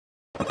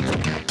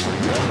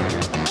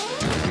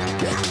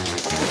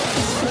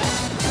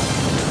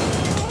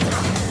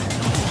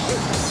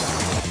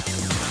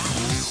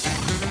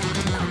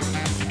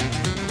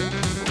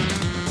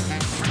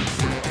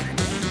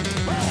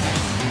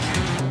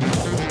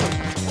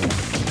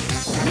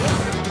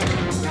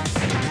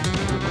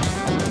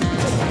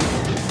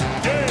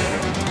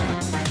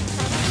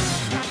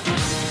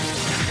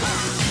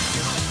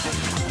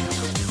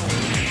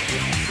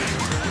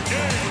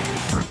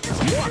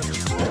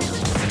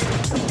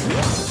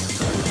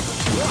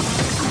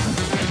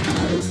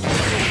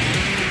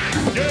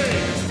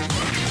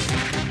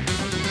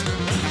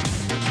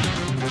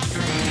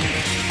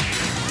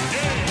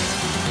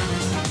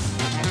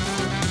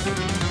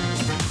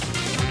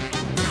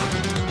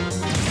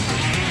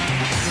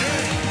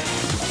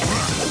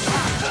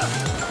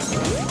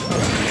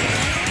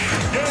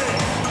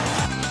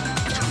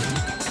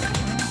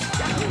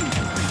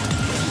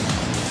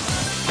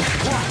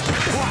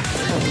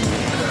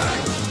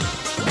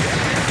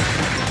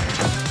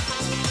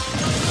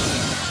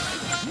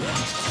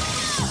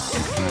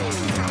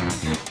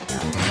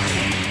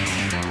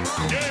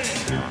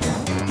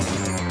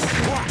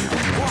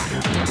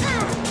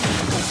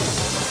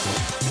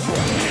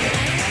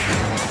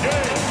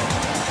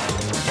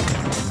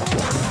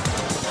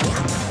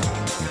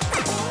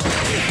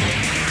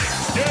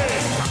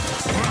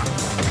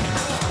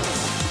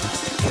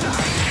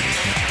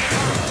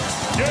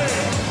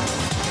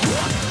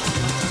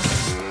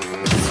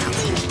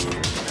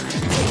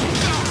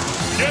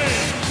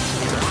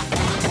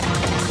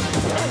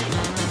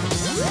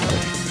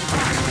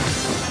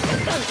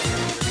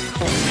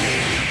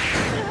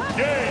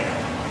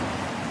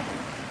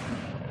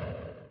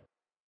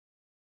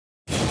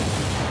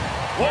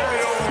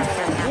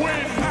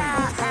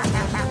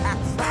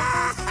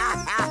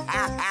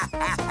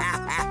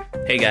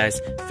Hey guys,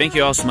 thank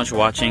you all so much for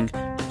watching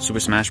Super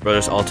Smash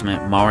Bros.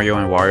 Ultimate Mario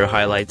and Wario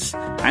highlights.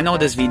 I know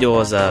this video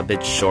was a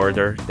bit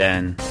shorter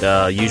than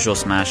the usual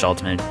Smash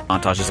Ultimate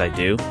montages I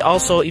do.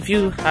 Also, if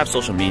you have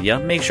social media,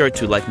 make sure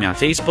to like me on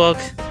Facebook,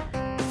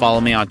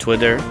 follow me on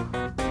Twitter,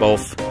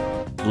 both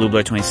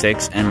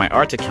BlueBlur26 and my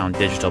art account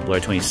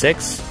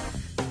DigitalBlur26.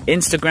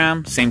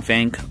 Instagram, same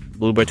thing,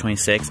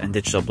 BlueBlur26 and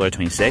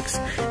DigitalBlur26.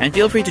 And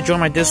feel free to join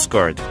my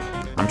Discord.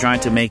 I'm trying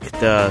to make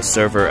the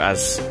server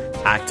as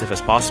active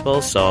as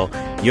possible, so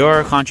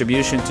your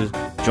contribution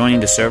to joining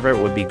the server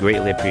would be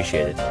greatly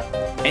appreciated.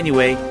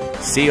 Anyway,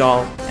 see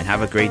y'all and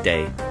have a great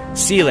day.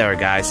 See you later,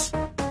 guys.